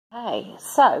Okay,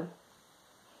 so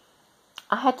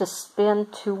I had to spin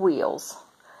two wheels.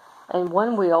 And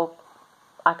one wheel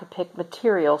I could pick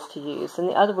materials to use, and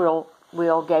the other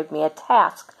wheel gave me a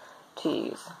task to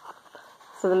use.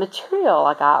 So the material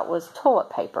I got was toilet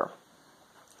paper.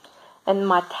 And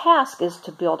my task is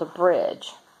to build a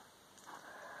bridge.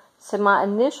 So my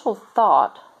initial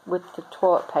thought with the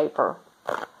toilet paper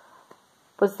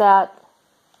was that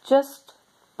just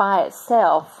by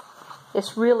itself,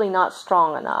 it's really not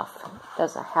strong enough. It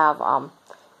doesn't have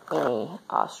any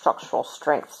structural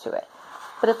strength to it.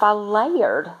 But if I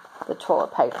layered the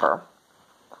toilet paper,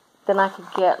 then I could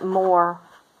get more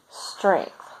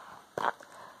strength.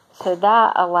 So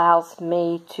that allows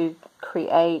me to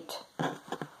create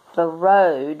the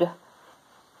road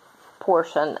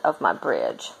portion of my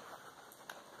bridge.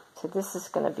 So this is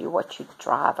going to be what you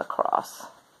drive across,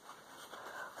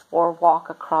 or walk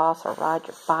across, or ride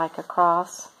your bike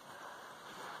across.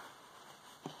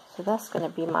 So that's going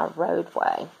to be my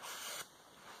roadway.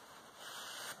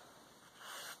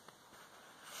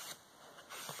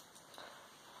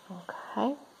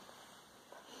 Okay.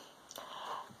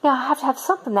 Now I have to have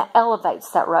something that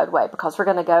elevates that roadway because we're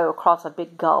going to go across a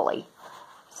big gully.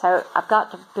 So I've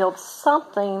got to build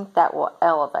something that will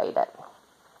elevate it.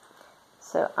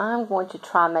 So I'm going to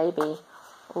try maybe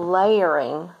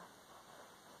layering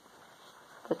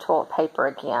the toilet paper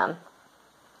again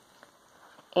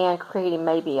and creating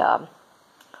maybe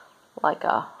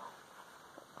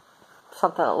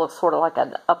something that looks sort of like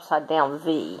an upside down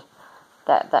V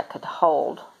that could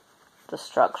hold the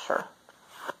structure.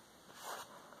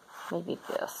 Maybe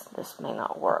this may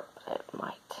not work, but it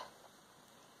might.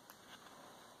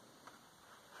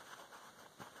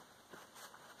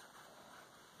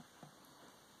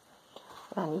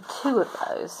 I need two of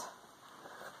those.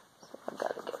 So I've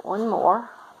got to get one more.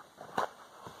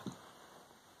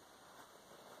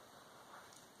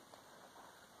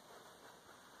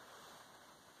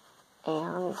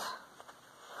 And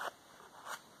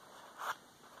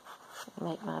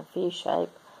make my V shape.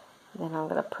 Then I'm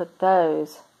going to put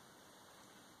those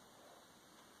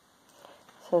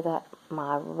so that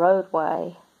my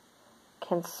roadway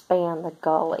can span the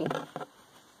gully.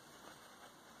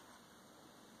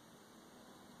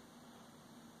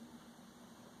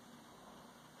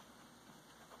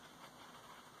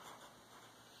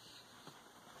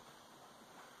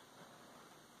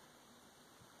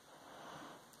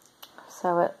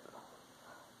 So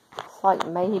it's like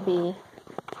maybe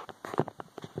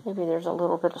there's a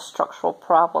little bit of structural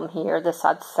problem here. This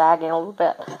side's sagging a little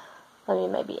bit. Let me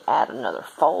maybe add another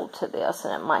fold to this,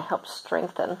 and it might help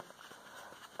strengthen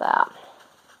that.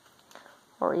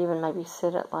 Or even maybe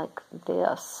sit it like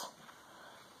this,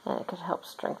 and it could help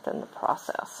strengthen the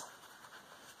process.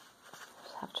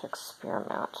 Just have to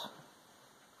experiment.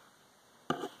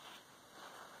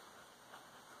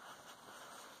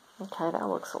 Okay, that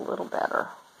looks a little better.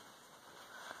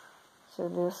 So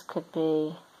this could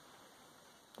be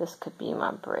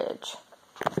my bridge.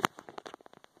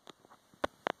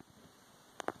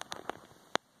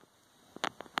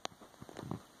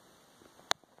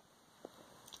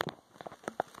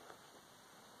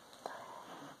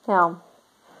 Now,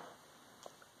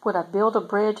 would I build a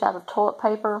bridge out of toilet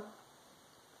paper?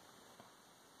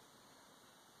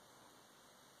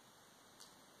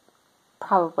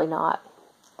 Probably not.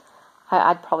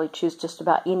 I'd probably choose just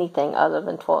about anything other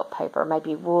than toilet paper.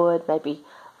 Maybe wood, maybe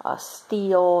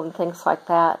steel and things like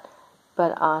that.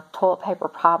 But toilet paper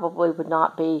probably would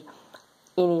not be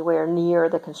anywhere near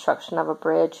the construction of a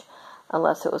bridge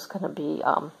unless it was going to be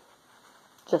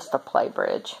just a play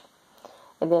bridge.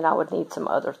 And then I would need some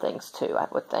other things too. I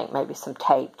would think maybe some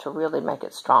tape to really make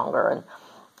it stronger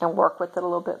and work with it a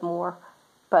little bit more.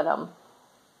 But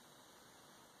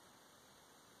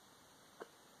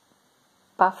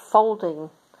by folding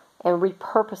and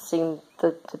repurposing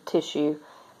the tissue,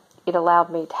 it allowed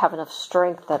me to have enough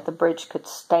strength that the bridge could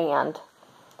stand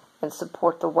and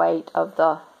support the weight of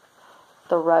the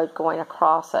road going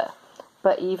across it.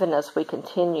 But even as we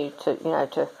continue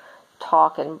to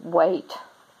talk and wait,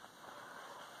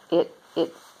 it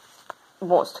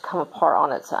wants to come apart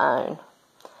on its own.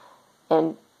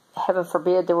 And heaven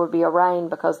forbid there would be a rain,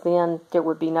 because then there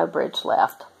would be no bridge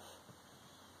left.